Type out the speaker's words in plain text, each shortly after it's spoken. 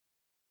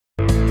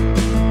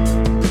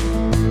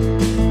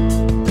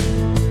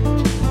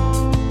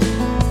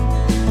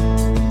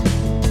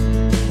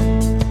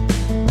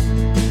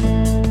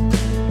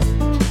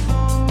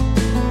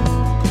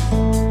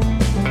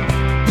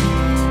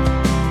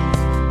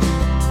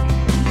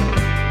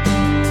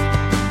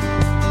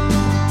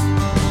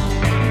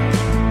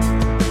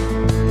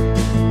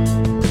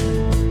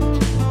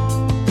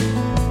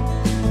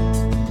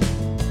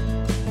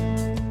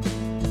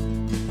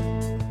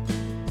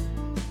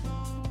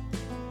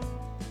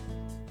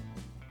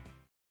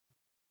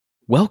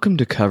Welcome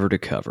to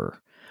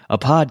Cover, a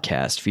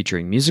podcast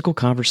featuring musical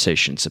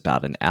conversations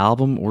about an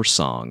album or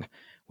song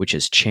which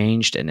has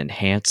changed and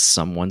enhanced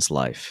someone's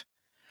life.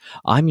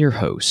 I'm your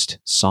host,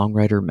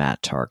 songwriter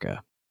Matt Targa.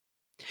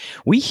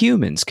 We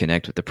humans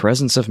connect with the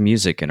presence of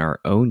music in our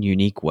own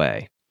unique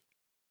way.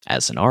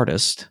 As an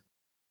artist,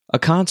 a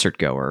concert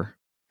goer,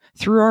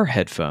 through our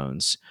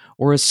headphones,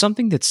 or as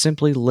something that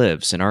simply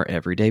lives in our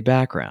everyday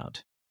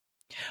background.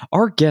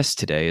 Our guest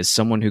today is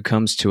someone who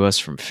comes to us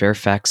from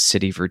Fairfax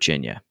City,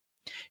 Virginia.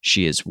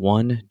 She is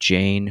one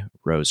Jane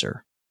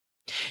Roser.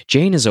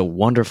 Jane is a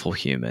wonderful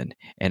human,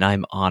 and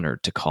I'm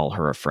honored to call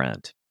her a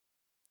friend.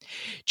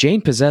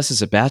 Jane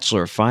possesses a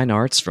Bachelor of Fine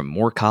Arts from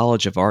Moore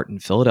College of Art in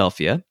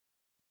Philadelphia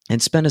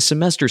and spent a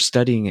semester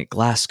studying at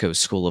Glasgow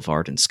School of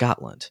Art in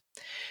Scotland.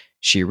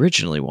 She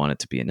originally wanted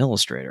to be an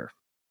illustrator.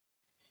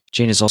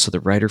 Jane is also the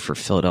writer for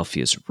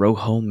Philadelphia's Row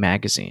Home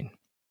magazine.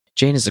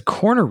 Jane is a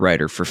corner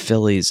writer for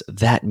Philly's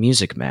That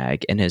Music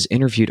Mag and has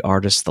interviewed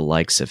artists the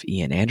likes of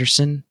Ian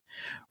Anderson,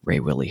 Ray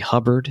Willie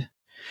Hubbard,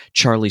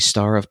 Charlie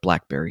Starr of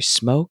Blackberry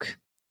Smoke,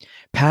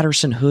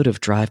 Patterson Hood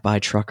of Drive-By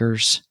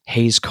Truckers,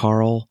 Hayes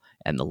Carl,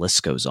 and the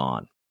list goes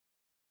on.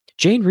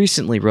 Jane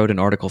recently wrote an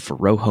article for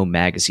Row Home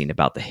magazine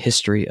about the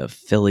history of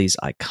Philly's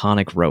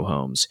iconic row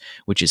homes,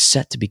 which is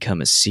set to become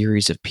a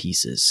series of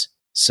pieces,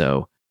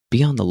 so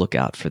be on the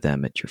lookout for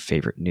them at your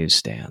favorite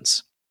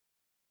newsstands.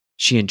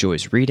 She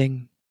enjoys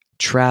reading,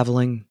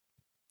 traveling,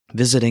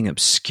 visiting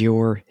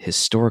obscure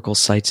historical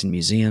sites and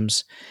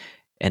museums,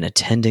 and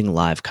attending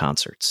live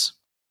concerts.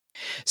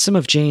 Some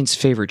of Jane's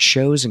favorite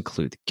shows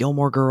include The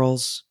Gilmore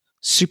Girls,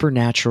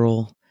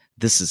 Supernatural,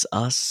 This Is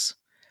Us,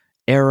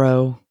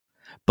 Arrow,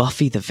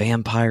 Buffy the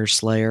Vampire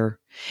Slayer,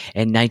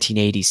 and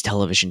 1980s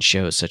television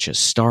shows such as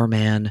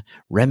Starman,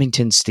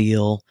 Remington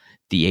Steele,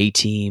 The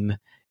A-Team,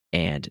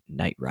 and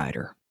Knight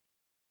Rider.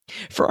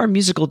 For our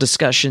musical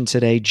discussion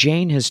today,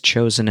 Jane has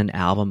chosen an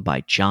album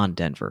by John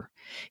Denver,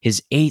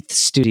 his 8th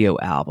studio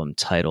album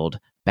titled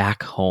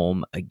Back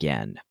Home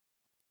Again.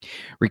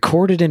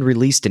 Recorded and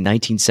released in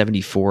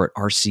 1974 at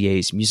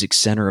RCA's Music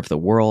Center of the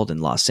World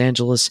in Los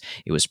Angeles,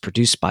 it was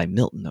produced by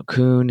Milton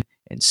Okun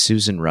and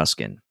Susan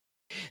Ruskin.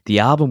 The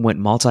album went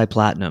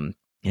multi-platinum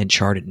and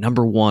charted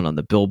number 1 on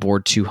the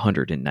Billboard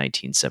 200 in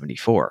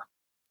 1974.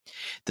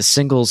 The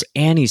singles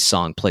Annie's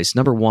Song placed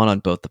number 1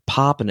 on both the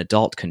pop and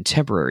adult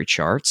contemporary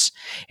charts,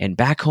 and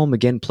Back Home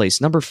Again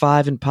placed number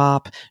 5 in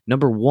pop,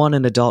 number 1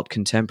 in adult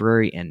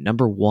contemporary, and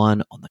number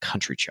 1 on the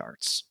country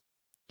charts.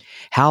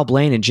 Hal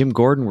Blaine and Jim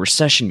Gordon were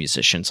session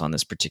musicians on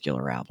this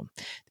particular album.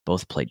 They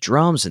both played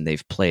drums, and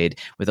they've played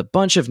with a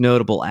bunch of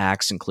notable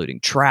acts, including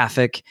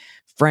Traffic,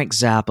 Frank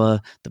Zappa,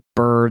 the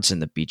Byrds,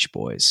 and the Beach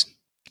Boys.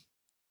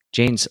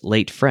 Jane's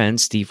late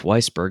friend, Steve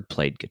Weisberg,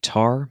 played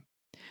guitar,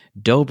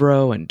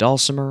 dobro, and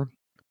dulcimer,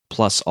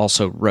 plus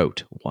also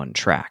wrote one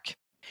track.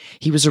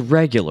 He was a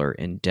regular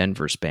in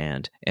Denver's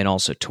band and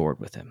also toured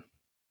with him.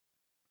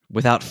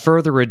 Without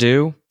further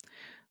ado,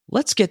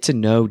 let's get to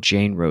know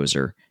Jane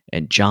Roser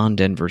and John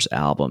Denver's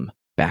album,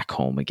 Back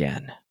Home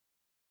Again.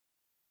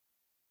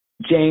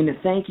 Jane,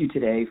 thank you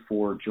today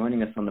for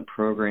joining us on the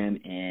program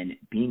and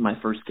being my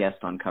first guest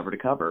on Cover to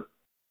Cover.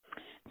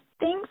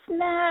 Thanks,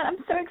 Matt. I'm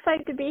so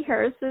excited to be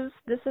here.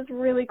 This is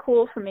really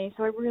cool for me,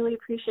 so I really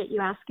appreciate you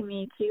asking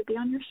me to be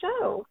on your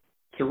show.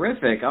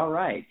 Terrific. All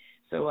right.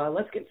 So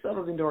let's get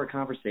settled into our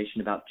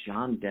conversation about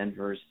John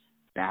Denver's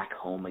Back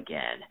Home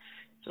Again.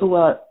 So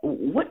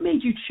what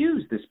made you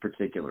choose this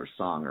particular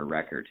song or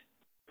record?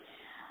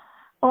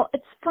 Well,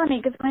 it's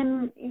funny because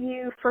when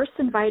you first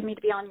invited me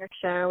to be on your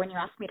show and you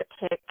asked me to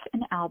pick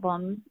an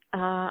album,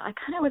 I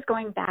kind of was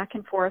going back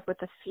and forth with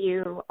a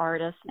few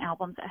artists and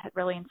albums that had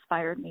really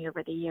inspired me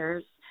over the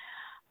years.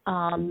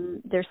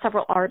 There's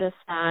several artists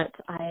that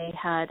I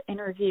had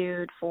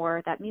interviewed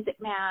for That Music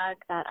Mag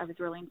that I was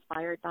really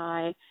inspired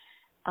by,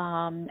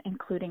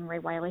 including Ray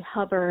Wiley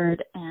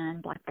Hubbard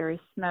and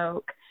Blackberry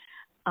Smoke.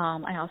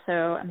 I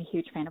also am a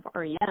huge fan of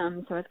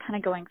REM, so I was kind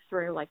of going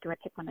through, like, do I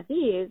pick one of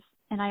these?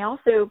 And I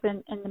also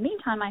in the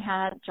meantime, I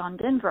had John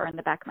Denver in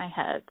the back of my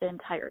head the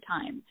entire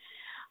time.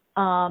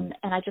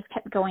 And I just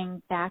kept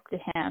going back to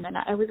him. And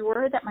I was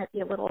worried that might be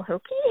a little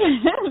hokey,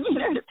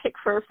 to pick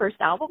for a first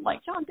album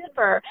like John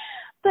Denver.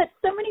 But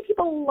so many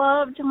people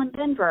love John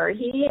Denver.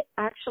 He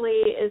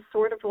actually is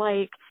sort of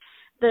like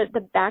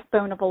the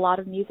backbone of a lot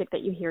of music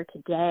that you hear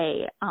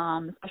today,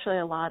 especially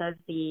a lot of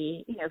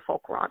the,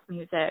 folk rock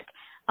music.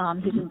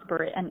 He's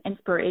an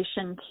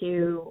inspiration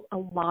to a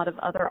lot of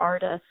other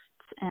artists.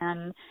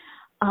 And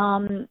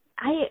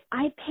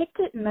I picked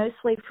it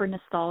mostly for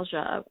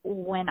nostalgia.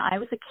 When I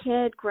was a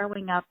kid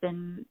growing up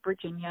in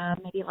Virginia,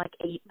 maybe like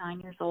 8, 9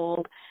 years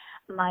old,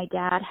 my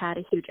dad had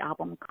a huge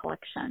album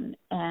collection,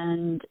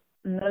 and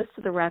most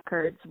of the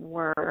records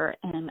were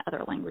in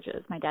other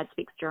languages. My dad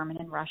speaks German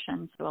and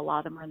Russian, so a lot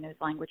of them were in those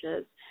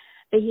languages.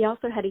 But he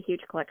also had a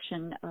huge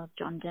collection of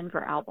John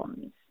Denver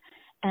albums.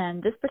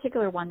 And this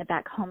particular one, the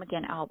Back Home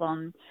Again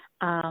album,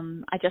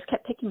 I just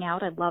kept picking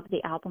out. I loved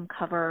the album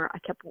cover. I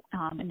kept,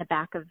 in the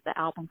back of the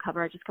album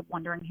cover, I just kept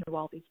wondering who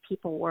all these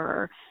people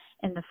were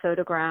in the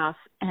photograph.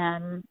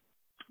 And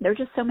there are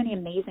just so many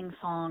amazing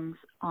songs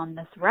on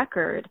this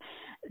record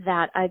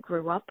that I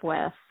grew up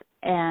with,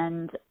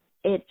 and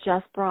it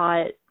just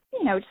brought,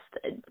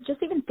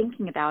 just even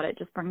thinking about it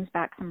just brings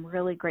back some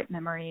really great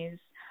memories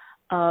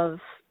of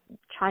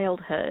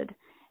childhood,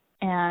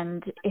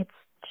 and it's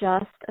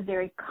just a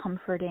very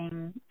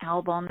comforting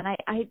album. And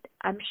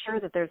I'm sure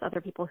that there's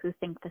other people who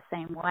think the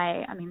same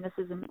way. I mean, this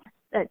is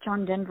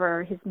John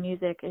Denver, his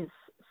music is,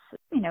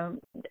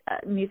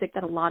 music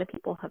that a lot of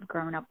people have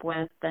grown up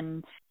with,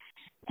 and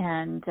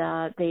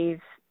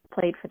they've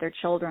played for their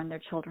children,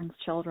 their children's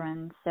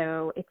children.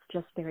 So it's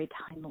just very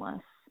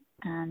timeless.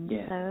 And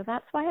so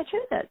that's why I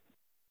chose it.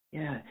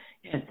 Yeah,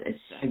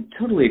 I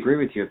totally agree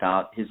with you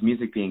about his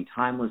music being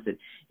timeless. That,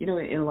 in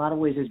a lot of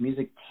ways, his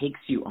music takes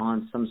you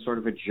on some sort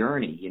of a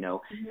journey,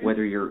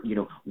 whether you're,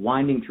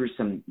 winding through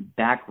some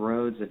back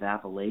roads of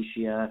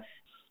Appalachia,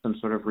 some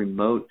sort of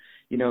remote,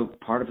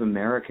 part of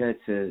America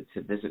to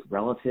visit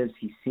relatives.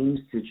 He seems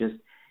to just,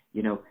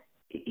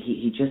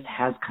 he just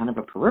has kind of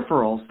a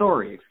peripheral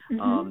story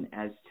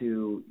as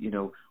to,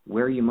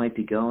 where you might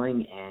be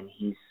going. And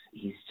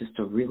he's just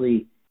a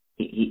really,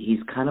 he's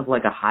kind of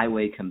like a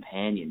highway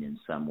companion in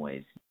some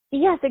ways.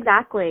 Yes,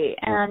 exactly.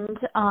 And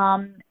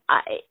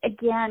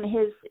again,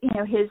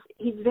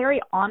 he's very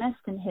honest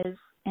in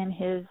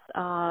his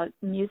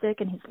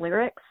music and his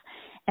lyrics,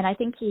 and I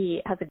think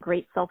he has a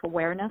great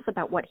self-awareness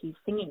about what he's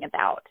singing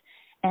about.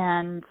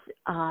 And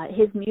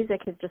his music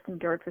has just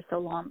endured for so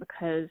long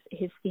because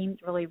his themes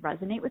really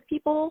resonate with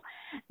people.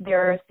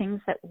 There are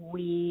things that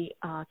we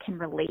can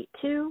relate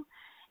to.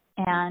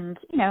 And,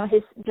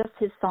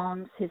 his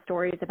songs, his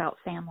stories about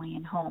family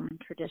and home and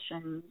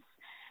traditions,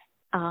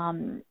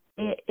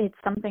 it's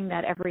something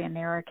that every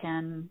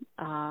American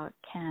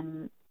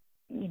can,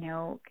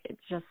 it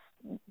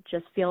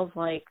just feels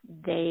like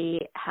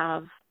they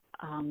have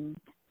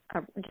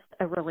just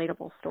a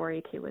relatable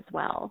story to as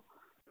well.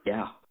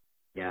 Yeah.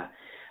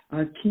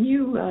 Can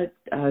you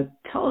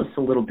tell us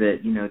a little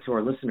bit, to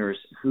our listeners,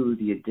 who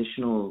the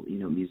additional,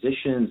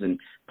 musicians and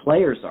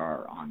players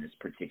are on this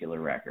particular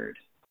record?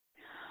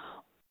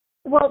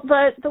 Well,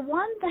 the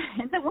one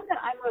that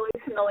I'm really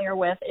familiar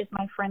with is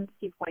my friend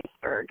Steve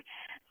Weisberg.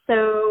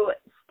 So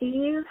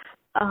Steve,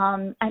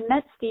 I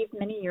met Steve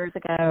many years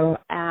ago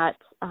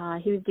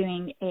he was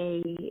doing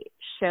a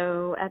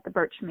show at the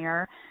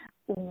Birchmere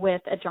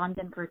with a John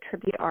Denver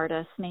tribute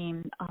artist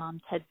named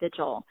Ted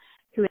Vigil,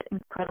 who is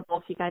incredible.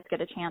 If you guys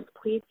get a chance,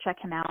 please check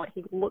him out.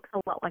 He looks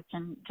a lot like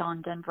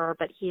John Denver,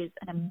 but he is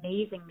an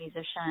amazing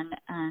musician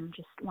and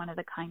just one of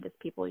the kindest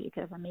people you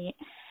could ever meet.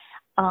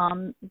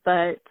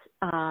 But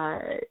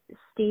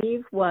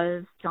Steve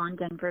was John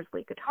Denver's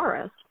lead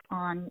guitarist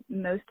on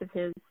most of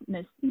his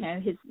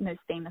most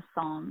famous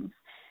songs.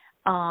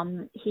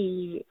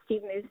 Steve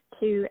moved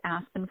to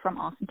Aspen from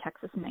Austin,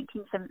 Texas in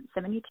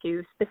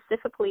 1972,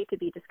 specifically to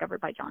be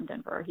discovered by John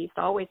Denver. He used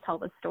to always tell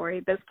this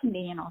story, both to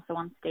me and also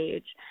on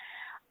stage.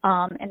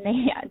 And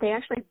they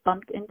actually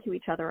bumped into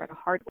each other at a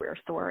hardware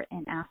store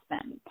in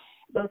Aspen.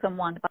 Both of them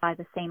wanted to buy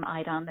the same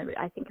item.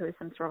 I think it was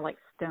some sort of like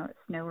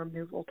snow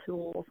removal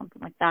tool or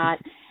something like that.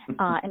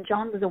 And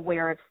John was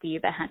aware of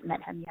Steve but hadn't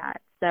met him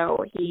yet.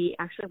 So he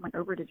actually went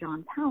over to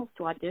John's house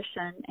to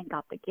audition and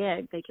got the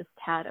gig. They just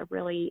had a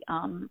really,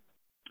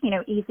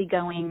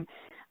 easygoing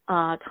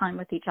time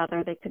with each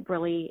other. They could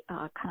really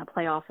kind of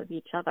play off of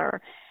each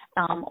other.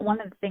 One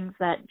of the things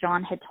that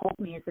John had told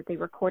me is that they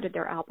recorded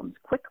their albums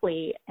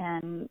quickly,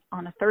 and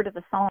on a third of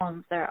the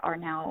songs that are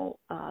now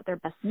they're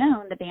best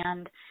known, the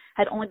band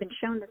had only been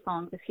shown the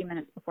songs a few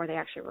minutes before they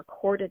actually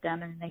recorded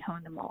them, and they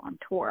honed them while on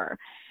tour.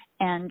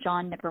 And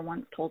John never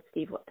once told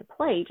Steve what to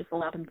play, just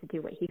allowed him to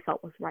do what he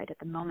felt was right at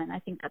the moment. I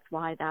think that's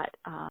why that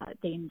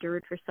they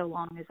endured for so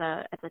long as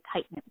a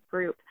tight-knit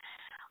group.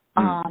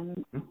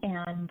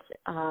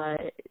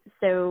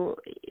 So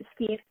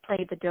Steve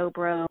played the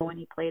dobro and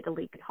he played the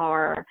lead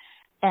guitar,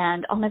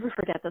 and I'll never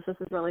forget this. This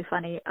is really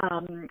funny.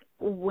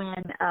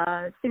 When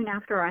soon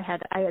after I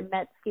had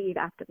met Steve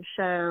after the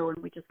show,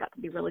 and we just got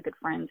to be really good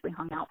friends. We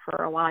hung out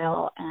for a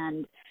while,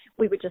 and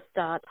we would just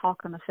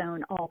talk on the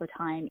phone all the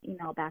time,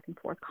 email back and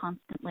forth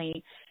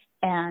constantly.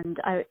 And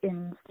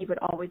Steve would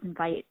always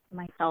invite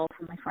myself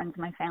and my friends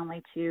and my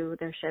family to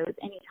their shows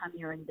anytime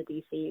you're in the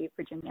D.C.,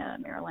 Virginia,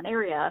 Maryland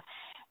area.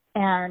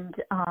 And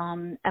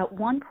at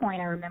one point,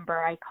 I remember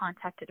I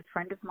contacted a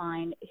friend of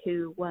mine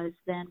who was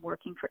then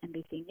working for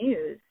NBC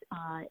News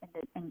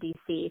in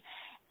D.C.,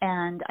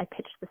 and I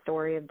pitched the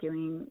story of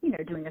doing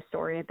a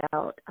story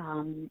about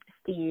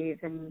Steve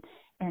and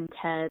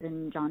Ted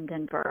and John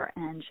Denver,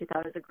 and she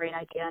thought it was a great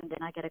idea. And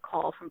then I get a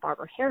call from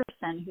Barbara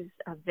Harrison, who's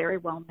a very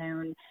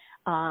well-known,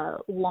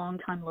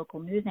 longtime local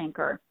news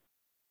anchor,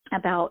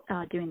 about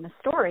doing the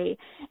story.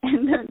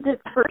 And the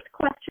first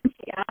question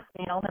she asked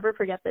me, and I'll never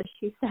forget this,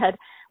 she said,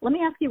 "Let me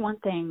ask you one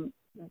thing.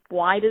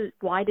 Why did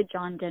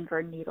John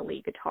Denver need a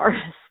lead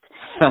guitarist?"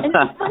 And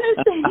it's one of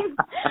those things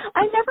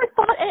I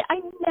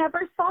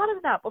never thought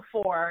of that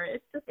before.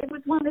 It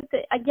was one of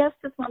the, I guess,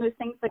 just one of those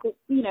things, like,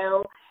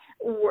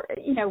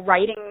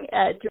 writing,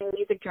 doing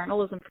music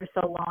journalism for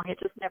so long, it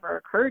just never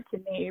occurred to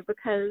me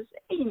because,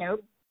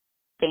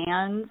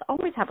 bands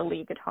always have a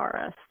lead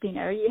guitarist. You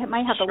know, you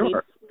might have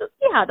Sure.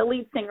 the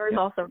lead singer is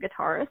also a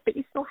guitarist, but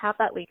you still have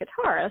that lead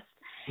guitarist.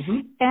 Mm-hmm.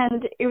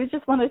 And it was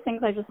just one of those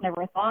things I just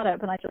never thought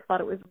of, and I just thought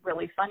it was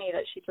really funny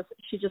that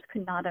she just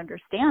could not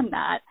understand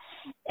that.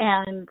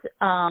 And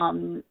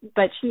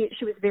but she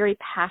was very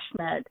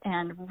passionate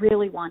and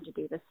really wanted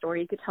to do this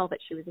story. You could tell that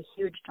she was a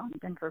huge John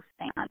Denver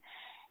fan.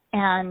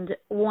 And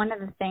one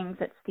of the things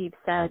that Steve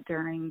said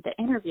during the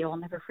interview, I'll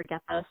never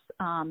forget this,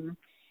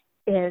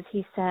 is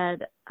he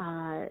said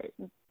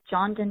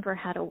John Denver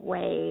had a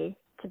way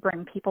to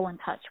bring people in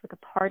touch with a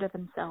part of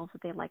themselves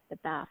that they liked the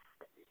best.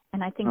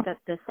 And I think that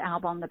this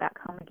album, the Back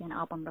Home Again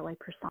album, really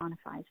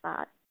personifies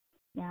that.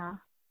 Yeah.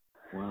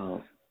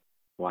 Well,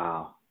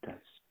 wow. That's,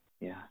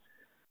 yeah.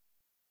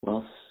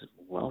 Well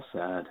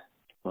said.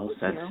 Well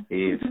Thank said,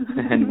 you. Steve.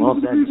 And well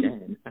said,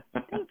 Jen.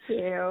 Thank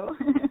you.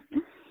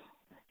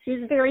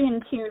 He's very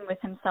in tune with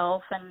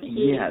himself, and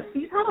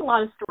he's had a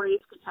lot of stories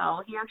to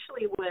tell. He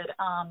actually would,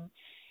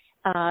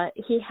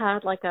 he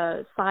had like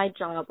a side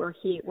job where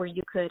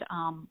you could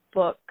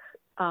book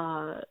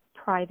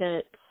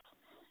private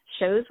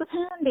shows with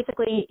him.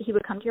 Basically, he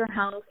would come to your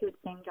house, he would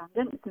sing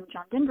some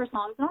John Denver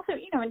songs, and also,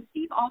 and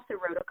Steve also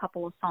wrote a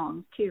couple of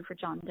songs too for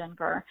John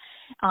Denver.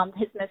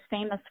 His most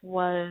famous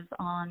was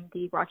on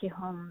the Rocky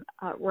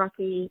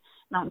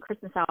Mountain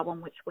Christmas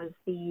album, which was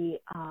the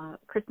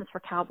Christmas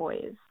for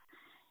Cowboys,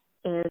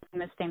 is the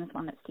most famous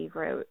one that Steve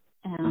wrote.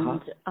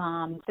 And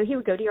so he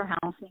would go to your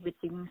house and he would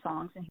sing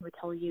songs, and he would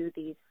tell you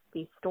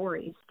these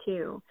stories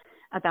too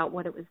about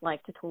what it was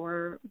like to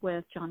tour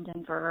with John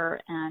Denver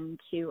and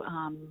to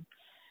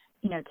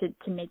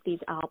to make these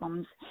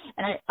albums.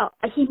 And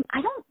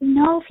I don't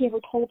know if he ever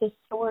told this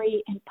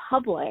story in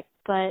public,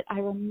 but I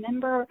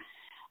remember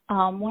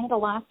one of the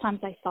last times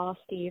I saw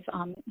Steve,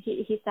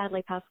 he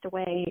sadly passed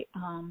away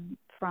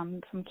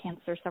from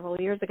cancer several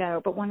years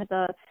ago, but one of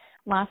the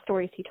last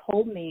stories he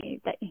told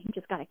me that he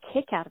just got a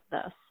kick out of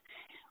this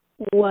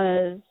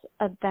was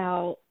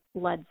about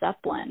Led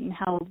Zeppelin,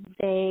 how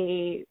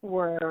they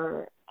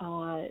were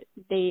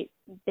the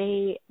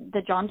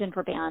John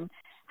Denver band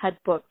had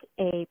booked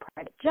a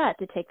private jet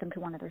to take them to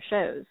one of their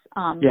shows.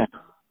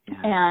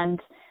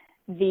 And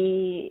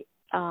the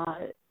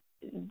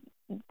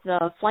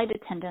flight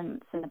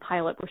attendants and the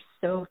pilot were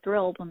so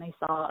thrilled when they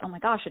saw, oh my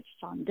gosh, it's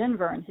John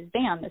Denver and his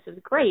band. This is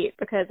great,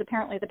 because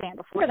apparently the band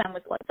before them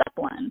was Led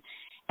Zeppelin.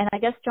 And I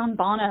guess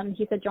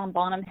he said John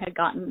Bonham had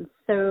gotten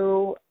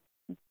so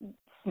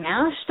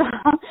smashed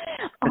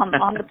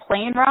on the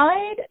plane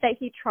ride that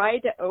he tried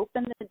to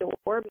open the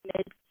door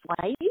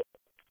mid-flight,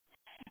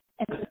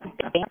 and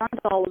the band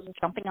all was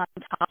jumping on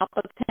top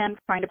of him,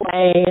 trying to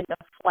play the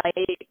flight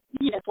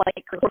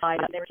ride,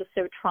 and they were just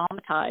so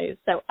traumatized.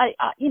 So I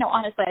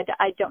honestly,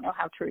 I don't know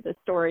how true this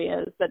story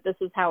is, but this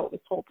is how it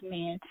was told to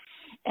me,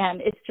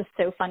 and it's just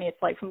so funny.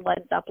 It's like from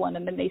Led Zeppelin,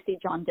 and then they see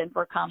John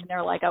Denver come, and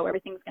they're like, "Oh,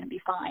 everything's going to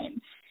be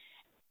fine."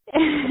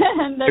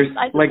 And there's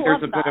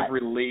a bit of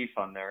relief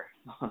on their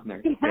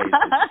faces.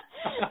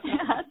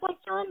 It's like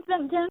John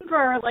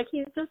Denver, like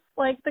he's just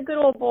like the good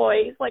old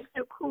boy. He's like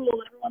so cool,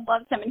 and everyone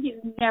loves him, and he's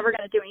never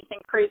going to do anything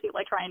crazy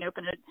like try and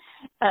open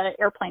an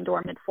airplane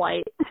door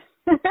mid-flight.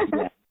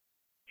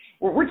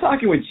 We're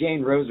talking with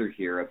Jane Roser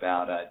here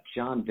about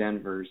John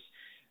Denver's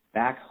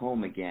Back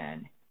Home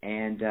Again,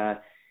 and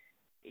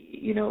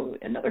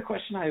another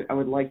question I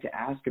would like to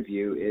ask of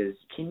you is,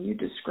 can you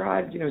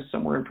describe,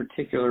 somewhere in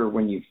particular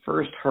when you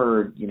first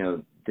heard,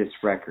 this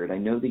record? I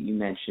know that you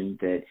mentioned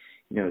that,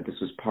 this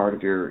was part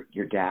of your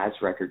dad's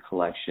record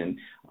collection.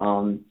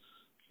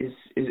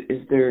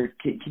 Is there,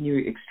 can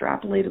you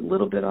extrapolate a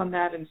little bit on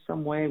that in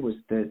some way? Was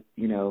that,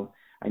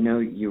 I know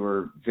you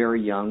were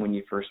very young when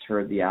you first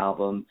heard the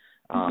album.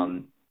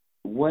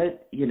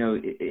 What,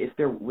 if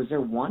there was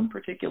one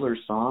particular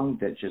song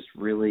that just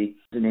really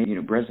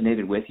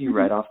resonated with you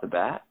right off the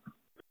bat?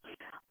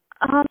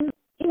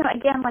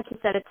 Again, like you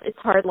said, it's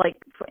hard, like,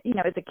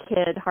 as a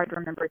kid, hard to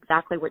remember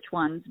exactly which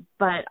ones,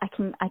 but I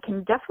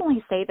can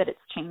definitely say that it's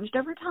changed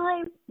over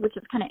time, which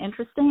is kind of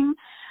interesting.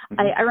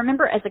 I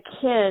remember as a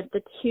kid,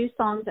 the two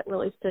songs that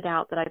really stood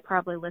out that I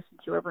probably listened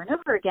to over and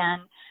over again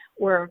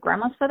were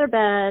Grandma's Feather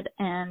Bed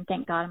and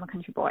Thank God I'm a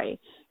Country Boy.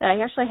 That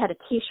I actually had a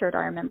T-shirt,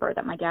 I remember,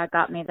 that my dad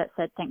got me that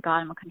said Thank God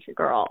I'm a Country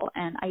Girl,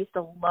 and I used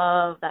to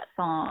love that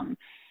song.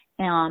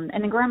 And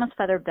then Grandma's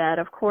Feather Bed,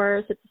 of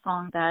course, it's a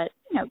song that,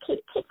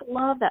 kids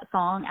love that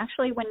song.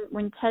 Actually,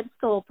 when Ted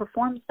still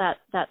performs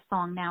that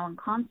song now in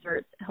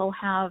concerts,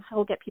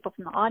 he'll get people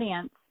from the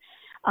audience,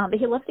 but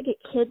he loves to get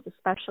kids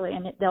especially,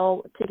 and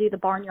they'll to do the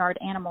barnyard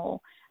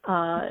animal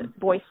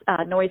voice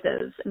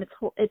noises, and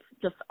it's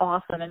just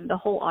awesome, and the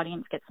whole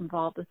audience gets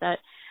involved with it.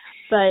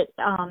 But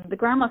the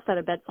Grandma's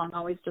Feather Bed song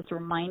always just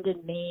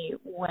reminded me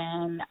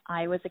when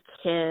I was a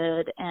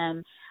kid,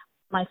 and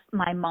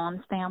my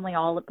mom's family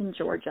all lived in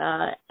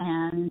Georgia,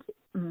 and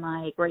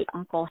my great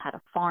uncle had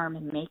a farm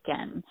in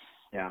Macon.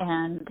 Yeah.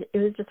 And it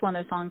was just one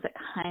of those songs that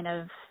kind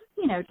of,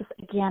 just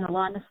again, a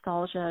lot of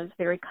nostalgia. It was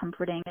very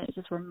comforting, and it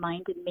just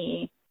reminded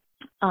me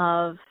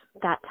of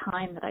that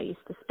time that I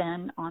used to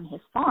spend on his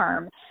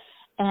farm.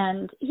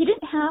 And he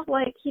didn't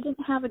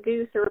have a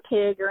goose or a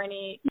pig or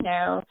any,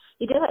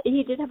 he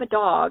did have a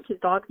dog. His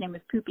dog's name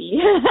was Poopy.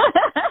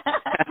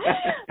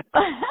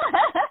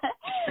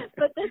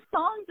 But this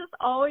song just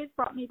always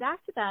brought me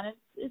back to that.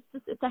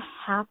 It's a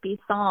happy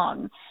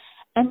song.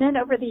 And then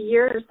over the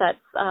years, that's,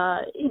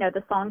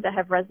 the songs that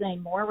have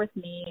resonated more with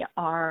me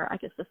are, I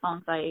guess, the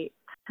songs I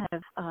kind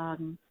of,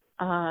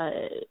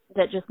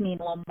 that just mean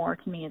a little more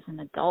to me as an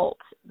adult,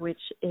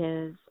 which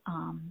is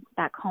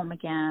Back Home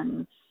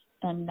Again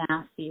and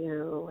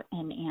Matthew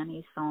and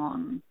Annie's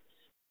song.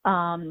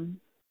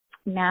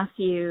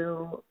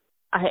 Matthew,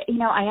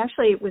 I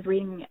actually was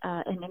reading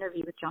an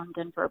interview with John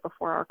Denver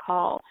before our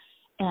call,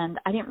 and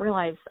I didn't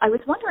realize, I was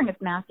wondering if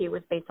Matthew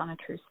was based on a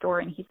true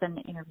story, and he said in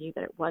the interview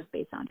that it was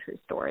based on a true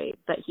story,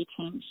 but he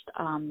changed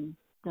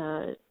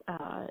the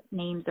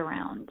names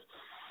around.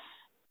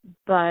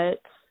 But,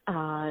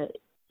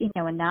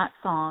 in that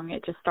song,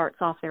 it just starts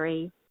off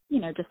very,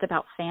 just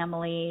about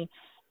family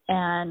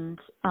and,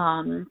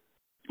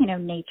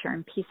 nature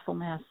and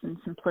peacefulness and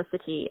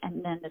simplicity.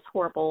 And then this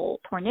horrible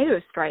tornado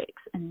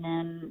strikes, and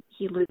then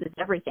he loses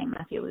everything.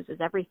 Matthew loses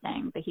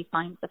everything, but he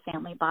finds the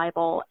family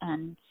Bible.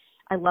 And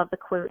I love the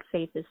quote,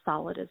 "Faith is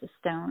solid as a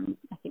stone."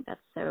 I think that's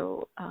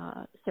so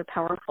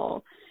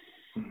powerful.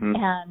 Mm-hmm.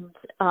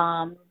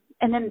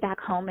 And then Back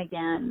Home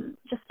Again,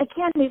 just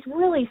again, these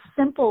really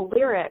simple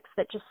lyrics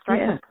that just strike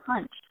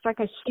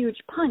a huge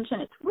punch.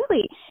 And it's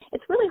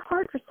really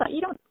hard for some, you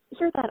don't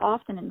hear that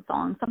often in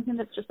songs, something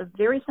that's just a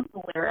very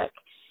simple lyric.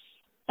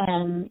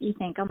 And you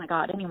think, oh my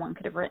God, anyone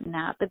could have written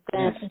that. But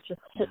then it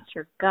just hits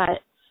your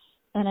gut.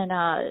 And in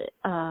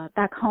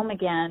Back Home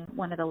Again,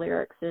 one of the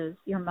lyrics is,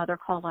 "Your mother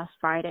called last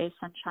Friday,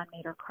 sunshine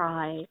made her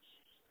cry."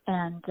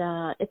 And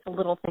it's the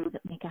little things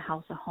that make a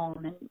house a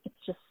home. And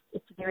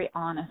it's very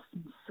honest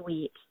and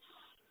sweet.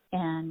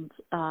 And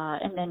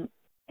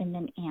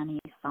then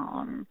Annie's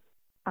song.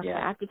 Okay,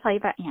 I have to tell you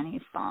about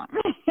Annie's song.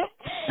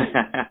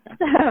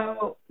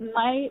 So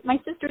my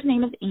sister's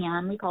name is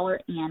Anne. We call her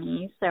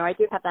Annie. So I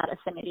do have that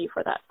affinity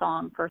for that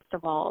song, first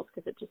of all,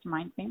 because it just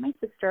reminds me of my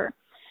sister.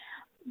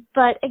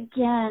 But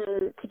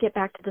again, to get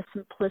back to the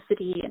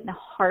simplicity and the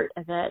heart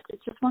of it,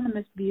 it's just one of the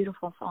most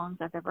beautiful songs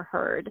I've ever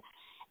heard.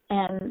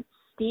 And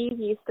Steve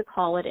used to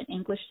call it an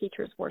English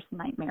teacher's worst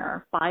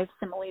nightmare, 5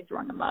 similes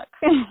run amok.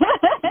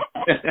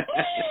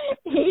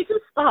 He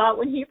just thought,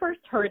 when he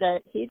first heard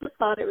it, he just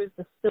thought it was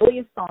the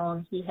silliest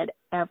song he had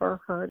ever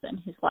heard in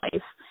his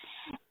life.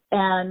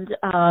 And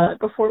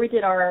before we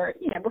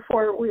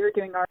were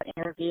doing our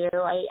interview,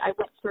 I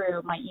went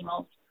through my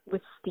emails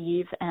with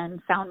Steve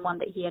and found one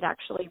that he had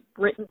actually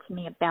written to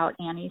me about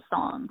Annie's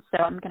song.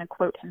 So I'm going to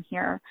quote him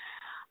here.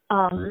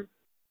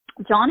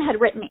 John had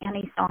written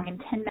Annie's song in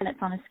 10 minutes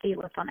on a ski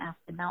lift on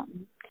Aspen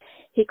Mountain.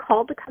 He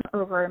called to come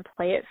over and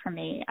play it for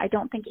me. I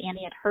don't think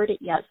Annie had heard it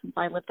yet since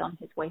I lived on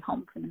his way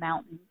home from the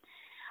mountain.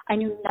 I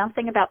knew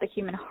nothing about the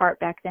human heart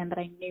back then, but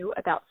I knew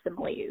about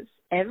similes.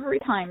 Every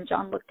time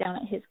John looked down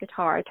at his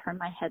guitar, I turned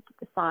my head to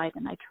the side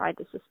and I tried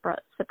to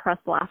suppress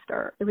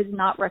laughter. It was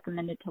not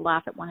recommended to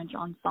laugh at one of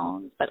John's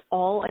songs, but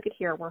all I could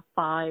hear were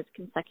 5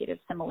 consecutive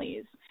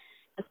similes.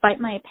 Despite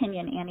my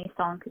opinion, Annie's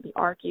song could be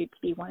argued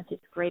to be one of his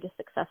greatest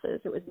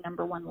successes. It was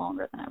number 1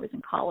 longer than I was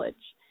in college.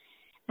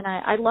 And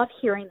I love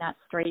hearing that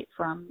straight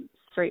from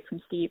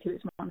Steve, who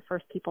was one of the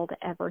first people to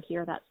ever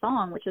hear that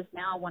song, which is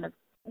now one of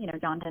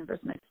John Denver's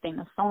most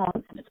famous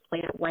songs, and it's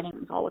played at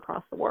weddings all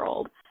across the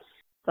world.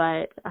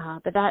 But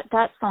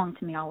that song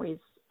to me always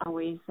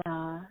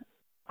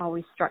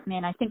struck me.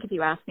 And I think if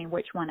you ask me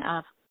which one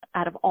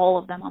out of all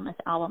of them on this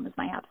album is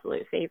my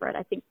absolute favorite,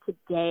 I think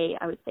today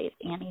I would say it's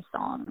Annie's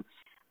song.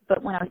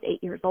 But when I was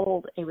 8 years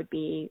old, it would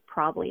be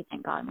probably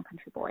Thank God I'm a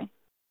Country Boy.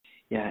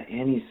 Yeah,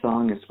 Annie's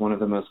song is one of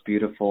the most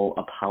beautiful,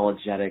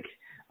 apologetic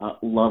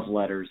love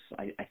letters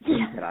I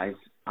think that I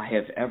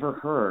have ever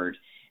heard.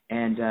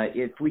 And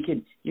if we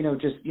could,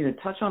 just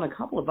touch on a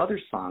couple of other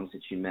songs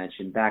that you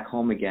mentioned, Back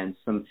Home Again,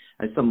 some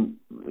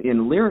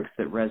lyrics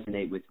that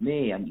resonate with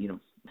me. And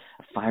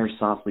a fire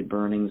softly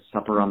burning,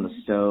 supper on the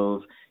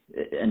stove,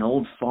 an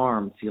old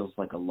farm feels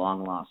like a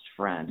long lost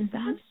friend.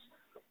 Mm-hmm. That's,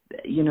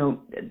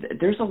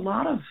 there's a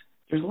lot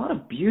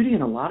of beauty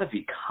and a lot of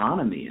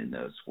economy in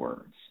those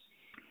words.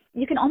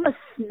 You can almost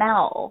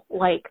smell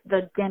like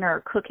the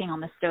dinner cooking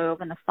on the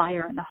stove and the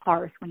fire and the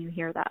hearth when you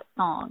hear that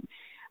song.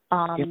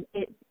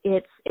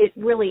 It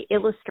really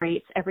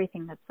illustrates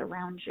everything that's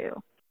around you,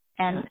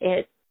 and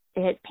it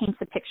paints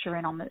a picture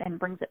and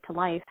brings it to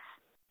life.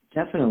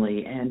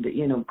 Definitely. And,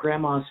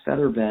 Grandma's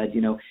Featherbed,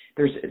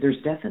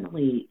 there's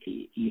definitely,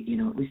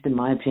 at least in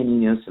my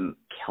opinion, some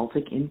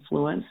Celtic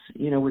influence,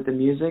 with the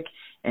music.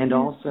 And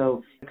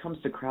also, when it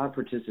comes to crowd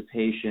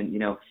participation,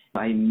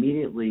 I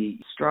immediately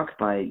struck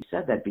by, you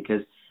said that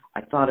because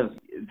I thought of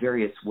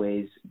various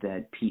ways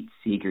that Pete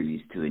Seeger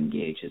used to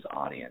engage his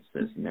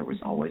audiences. And there was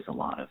always a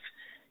lot of,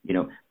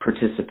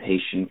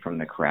 participation from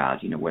the crowd,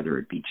 whether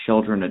it be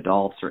children,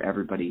 adults, or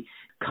everybody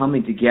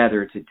coming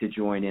together to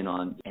join in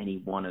on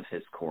any one of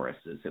his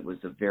choruses. It was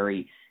a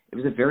very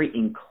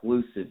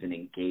inclusive and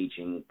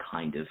engaging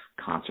kind of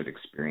concert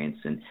experience.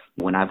 And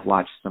when I've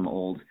watched some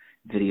old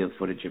video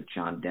footage of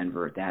John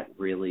Denver, that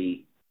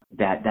really,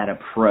 that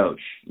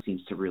approach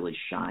seems to really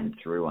shine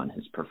through on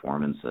his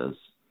performances.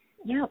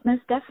 Yeah,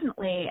 most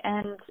definitely.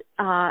 And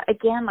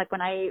again, like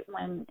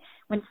when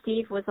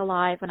Steve was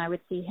alive, when I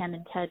would see him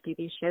and Ted do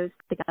these shows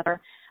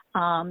together,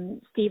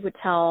 Steve would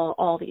tell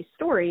all these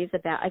stories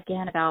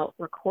about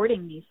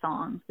recording these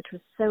songs, which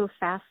was so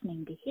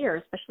fascinating to hear,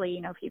 especially,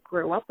 if you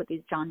grew up with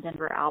these John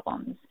Denver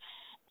albums.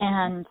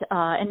 And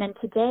then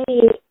today,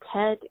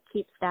 Ted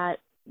keeps that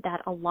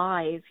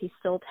alive. He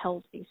still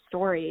tells these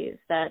stories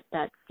that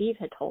Steve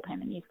had told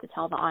him and used to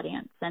tell the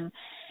audience,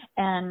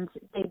 and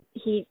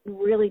he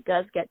really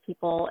does get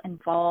people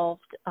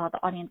involved, the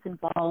audience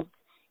involved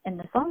in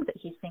the songs that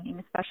he's singing,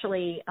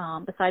 especially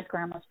besides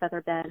Grandma's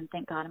Featherbed and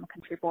Thank God I'm a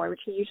Country Boy,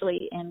 which he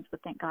usually ends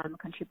with Thank God I'm a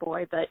Country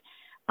Boy, but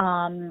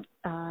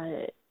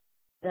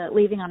the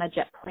Leaving on a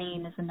Jet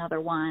Plane is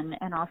another one,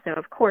 and also,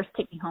 of course,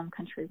 Take Me Home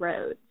Country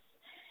Roads,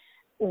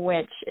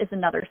 which is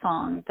another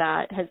song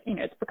that has,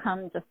 it's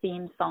become the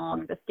theme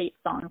song, the state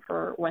song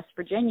for West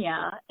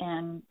Virginia.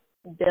 And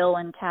Bill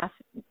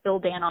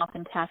Danoff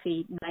and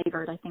Taffy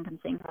Nivert, I think I'm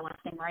saying her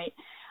last name right,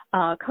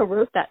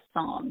 co-wrote that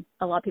song.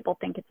 A lot of people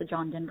think it's a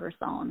John Denver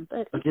song,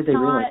 but did they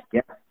really?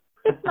 Yeah.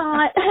 It's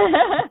not.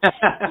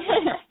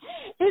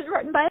 It was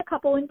written by a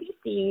couple in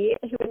D.C.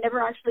 who had never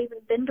actually even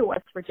been to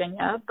West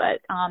Virginia,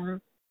 but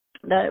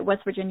the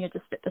West Virginia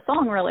just fit the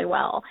song really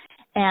well.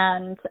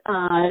 And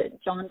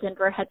John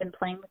Denver had been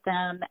playing with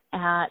them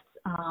at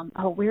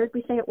where did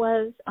we say it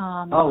was?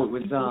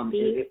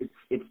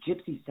 It's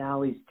Gypsy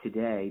Sally's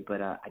today,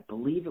 but I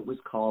believe it was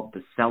called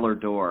the Cellar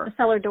Door. The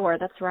Cellar Door,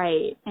 that's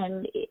right.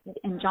 And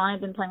John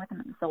had been playing with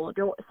them at the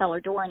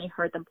Cellar Door, and he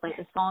heard them play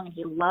the song, and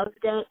he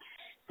loved it.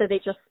 So they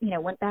just,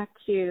 went back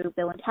to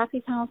Bill and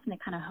Taffy's house, and they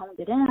kind of honed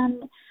it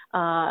in,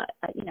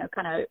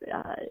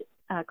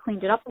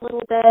 cleaned it up a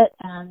little bit,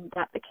 and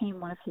that became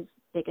one of his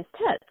biggest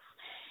hits.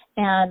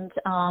 And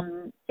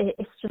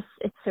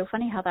it's so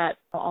funny how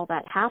all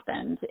that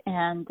happened.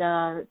 And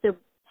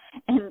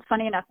and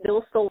funny enough,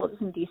 Bill still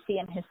lives in D.C.,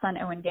 and his son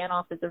Owen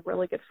Danoff is a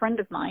really good friend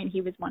of mine. He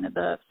was one of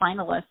the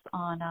finalists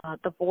on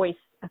The Voice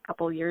a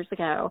couple of years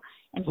ago,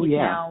 and he's he's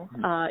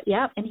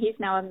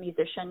now a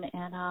musician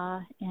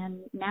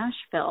in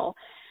Nashville.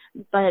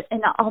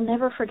 And I'll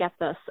never forget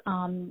this.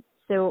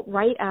 So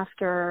right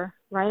after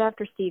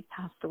Steve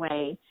passed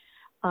away,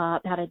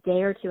 about a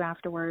day or two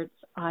afterwards,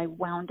 I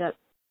wound up.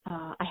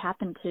 I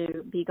happened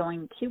to be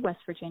going to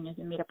West Virginia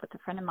to meet up with a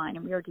friend of mine,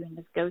 and we were doing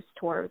this ghost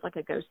tour. It was like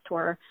a ghost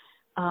tour,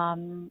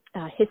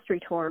 history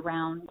tour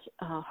around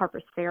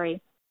Harper's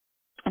Ferry,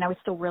 and I was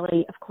still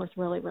really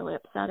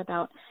upset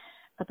about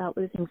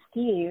losing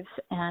Steve,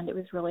 and it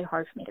was really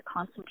hard for me to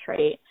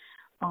concentrate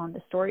on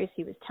the stories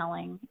he was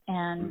telling.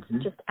 And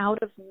just out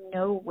of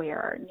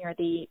nowhere, near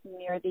the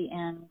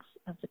end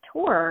of the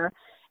tour,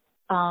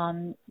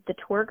 the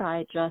tour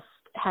guide just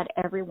had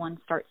everyone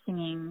start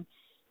singing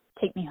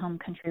Take Me Home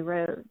Country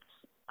Roads,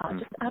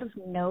 just out of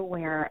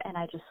nowhere, and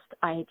I just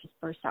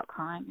burst out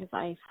crying because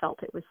I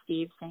felt it was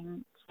Steve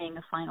saying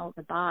a final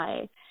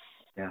goodbye.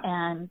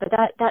 Yeah. But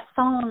that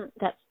song,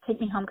 that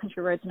Take Me Home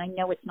Country Roads, and I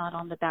know it's not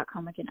on the Back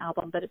Home Again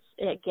album, but it's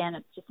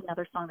just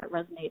another song that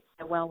resonates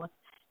so well with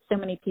so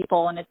many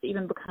people, and it's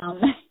even become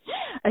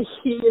a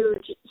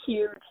huge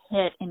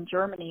hit in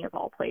Germany of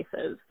all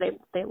places.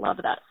 They love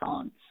that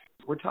song.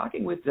 We're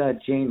talking with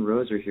Jane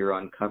Roser here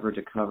on Cover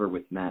to Cover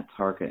with Matt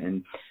Tarka,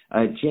 and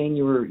Jane,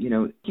 you were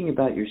thinking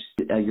about your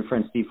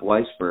friend Steve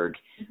Weisberg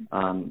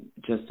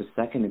just a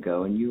second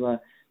ago, and you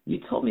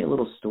told me a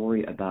little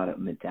story about a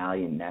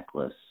medallion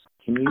necklace.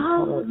 Can you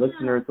tell our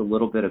listeners a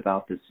little bit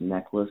about this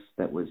necklace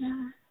that was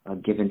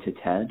given to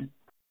Ted?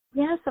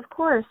 Yes, of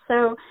course.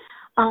 So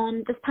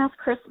this past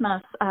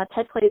Christmas,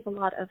 Ted plays a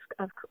lot of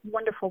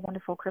wonderful,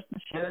 wonderful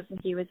Christmas shows, and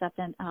he was up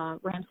in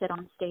Ramshead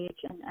on stage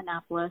in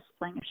Annapolis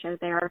playing a show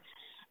there,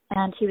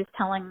 and he was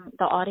telling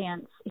the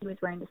audience, he was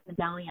wearing this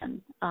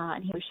medallion,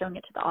 and he was showing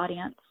it to the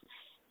audience,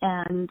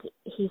 and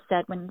he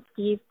said when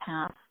Steve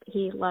passed,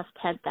 he left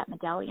Ted that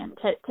medallion.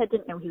 Ted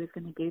didn't know he was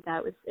going to do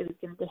that. It was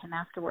given to him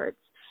afterwards,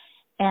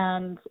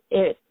 and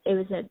it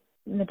was a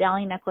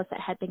medallion necklace that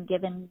had been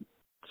given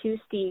to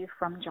Steve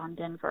from John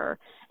Denver,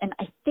 and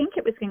I think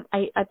it was.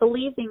 I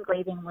believe the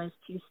engraving was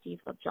to Steve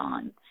of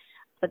John,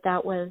 but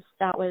that was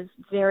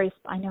very.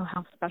 I know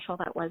how special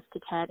that was to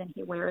Ted, and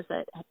he wears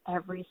it at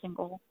every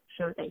single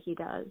show that he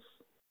does.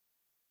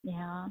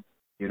 Yeah.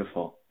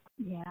 Beautiful.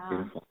 Yeah.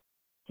 Beautiful.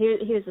 He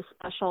was a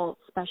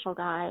special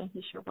guy.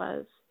 He sure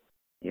was.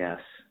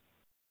 Yes,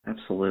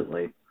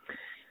 absolutely.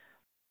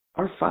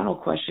 Our final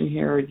question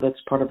here.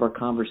 That's part of our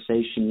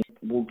conversation.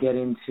 We'll get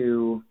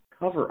into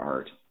cover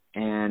art.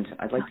 And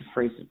I'd like to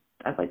phrase it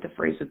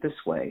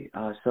this way.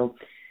 So,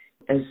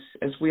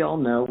 as we all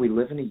know, we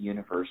live in a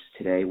universe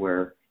today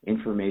where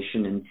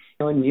information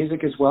and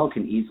music as well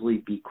can easily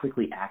be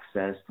quickly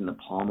accessed in the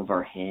palm of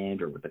our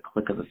hand or with a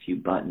click of a few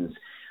buttons.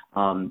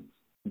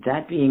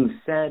 That being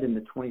said, in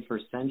the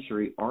 21st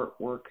century,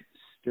 artwork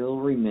still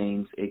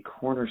remains a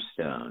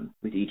cornerstone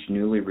with each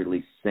newly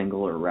released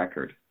single or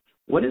record.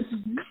 What is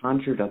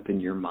conjured up in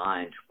your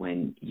mind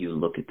when you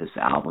look at this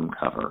album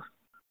cover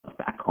of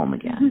Back Home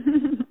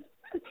Again?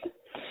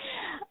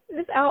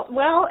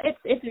 Well,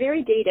 it's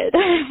very dated.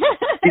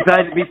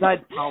 besides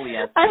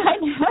polyester. I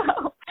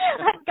know.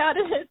 I've got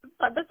it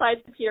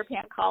besides the Peter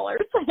Pan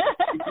collars.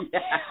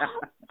 Yeah.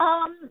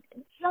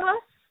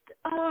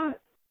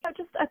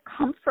 Just a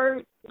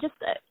comfort,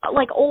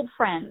 like old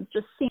friends,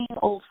 just seeing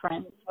old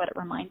friends is what it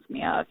reminds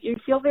me of. You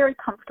feel very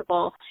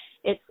comfortable.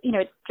 It's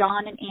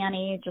John and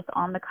Annie just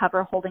on the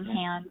cover holding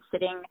hands,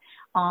 sitting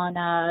on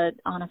a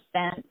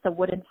fence, a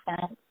wooden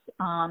fence.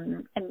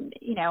 And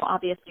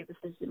obviously this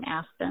is in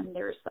Aspen.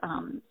 There's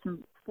some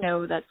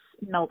snow that's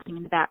melting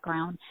in the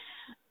background.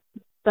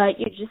 But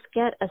you just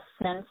get a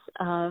sense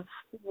of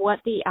what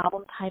the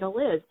album title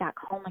is, Back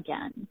Home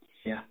Again.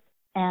 Yeah.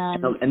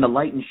 And the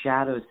light and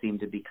shadows seem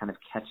to be kind of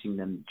catching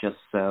them just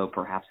so.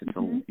 Perhaps it's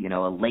a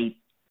late,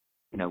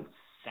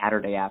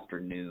 Saturday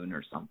afternoon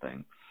or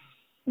something.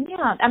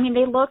 Yeah, I mean,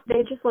 they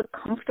just look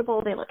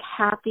comfortable. They look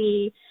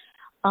happy.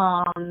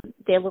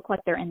 They look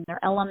like they're in their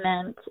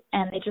element,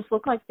 and they just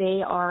look like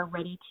they are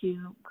ready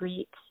to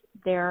greet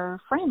their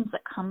friends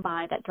that come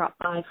by, that drop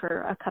by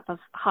for a cup of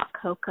hot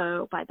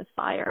cocoa by the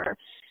fire.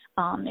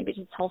 Maybe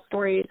just tell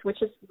stories,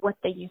 which is what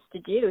they used to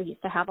do. He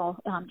used to have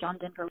John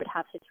Denver would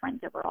have his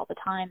friends over all the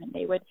time, and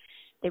they would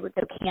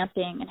go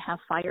camping and have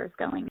fires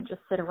going and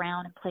just sit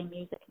around and play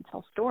music and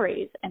tell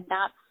stories. And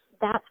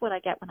that's what I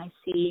get when I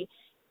see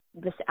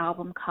this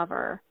album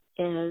cover.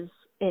 Is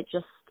it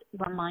just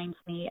reminds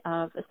me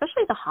of,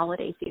 especially the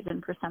holiday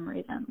season for some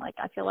reason. Like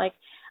I feel like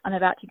I'm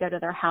about to go to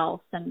their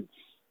house and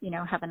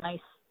have a nice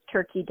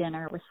turkey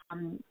dinner with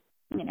some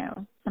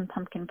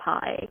pumpkin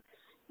pie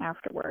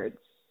afterwards.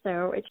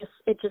 So it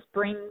just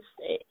brings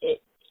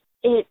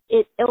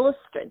it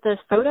illustrates, the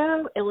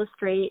photo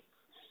illustrates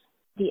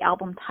the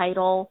album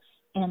title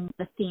and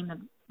the theme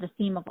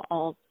of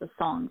all the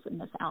songs in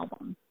this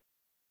album.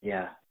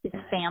 Yeah, it's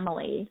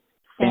family.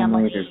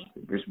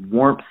 There's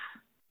warmth,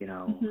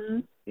 Mm-hmm.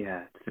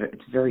 Yeah,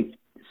 it's very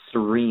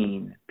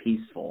serene,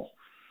 peaceful.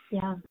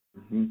 Yeah.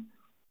 Mm-hmm.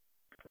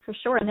 For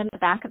sure. And then the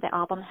back of the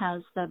album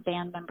has the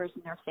band members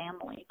and their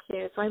family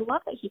too. So I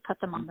love that he put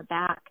them on the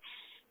back.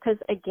 Because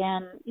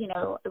again,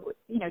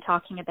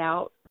 talking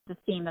about the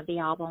theme of the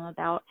album,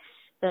 about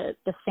the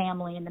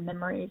family and the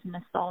memories and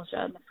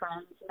nostalgia and the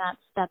friends, and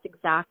that's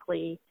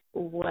exactly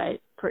what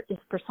is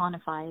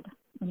personified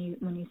when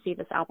you see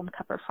this album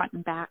cover front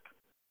and back.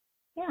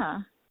 Yeah,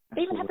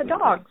 they even have the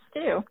dogs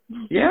too.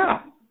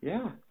 Yeah.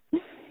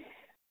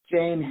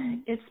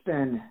 Jane, it's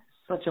been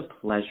such a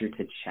pleasure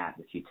to chat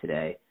with you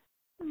today.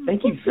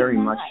 Thank you very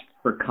much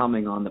for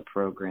coming on the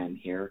program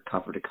here,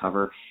 Cover to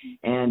Cover,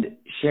 and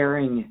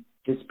sharing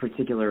this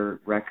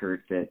particular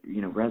record that,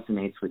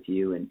 resonates with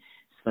you in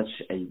such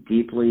a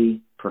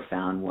deeply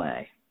profound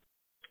way.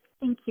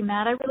 Thank you,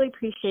 Matt. I really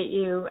appreciate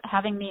you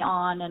having me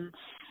on, and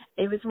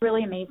it was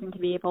really amazing to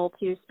be able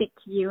to speak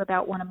to you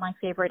about one of my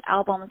favorite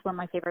albums, one of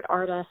my favorite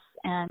artists,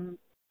 and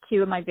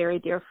two of my very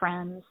dear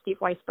friends, Steve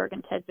Weisberg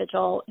and Ted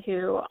Vigil,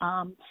 who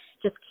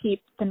just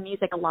keep the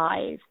music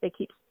alive. They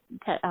keep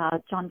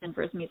John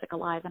Denver's music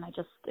alive, and I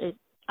just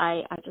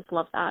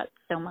love that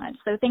so much.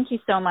 So thank you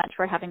so much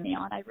for having me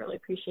on. I really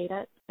appreciate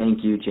it.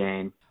 Thank you,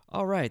 Jane.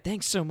 All right,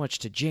 thanks so much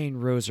to Jane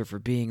Roser for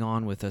being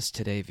on with us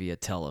today via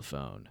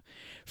telephone.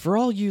 For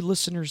all you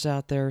listeners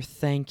out there,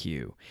 thank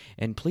you.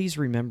 And please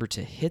remember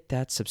to hit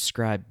that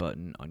subscribe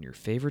button on your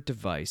favorite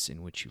device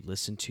in which you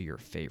listen to your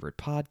favorite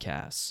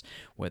podcasts,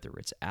 whether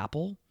it's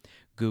Apple,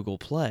 Google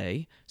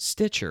Play,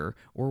 Stitcher,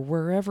 or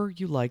wherever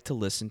you like to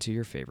listen to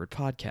your favorite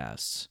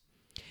podcasts.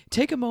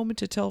 Take a moment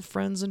to tell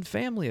friends and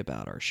family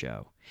about our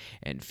show,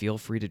 and feel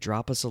free to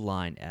drop us a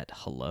line at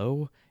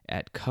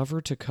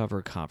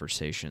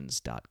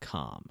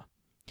hello@covertocoverconversations.com.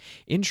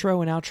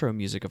 Intro and outro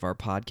music of our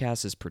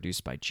podcast is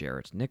produced by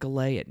Jarrett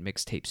Nicolay at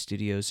Mixtape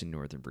Studios in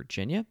Northern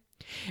Virginia,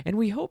 and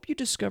we hope you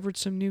discovered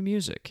some new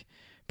music,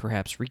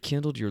 perhaps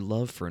rekindled your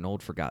love for an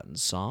old forgotten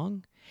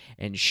song,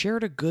 and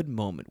shared a good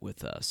moment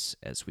with us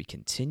as we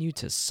continue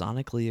to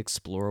sonically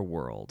explore a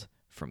world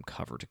from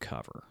cover to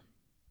cover.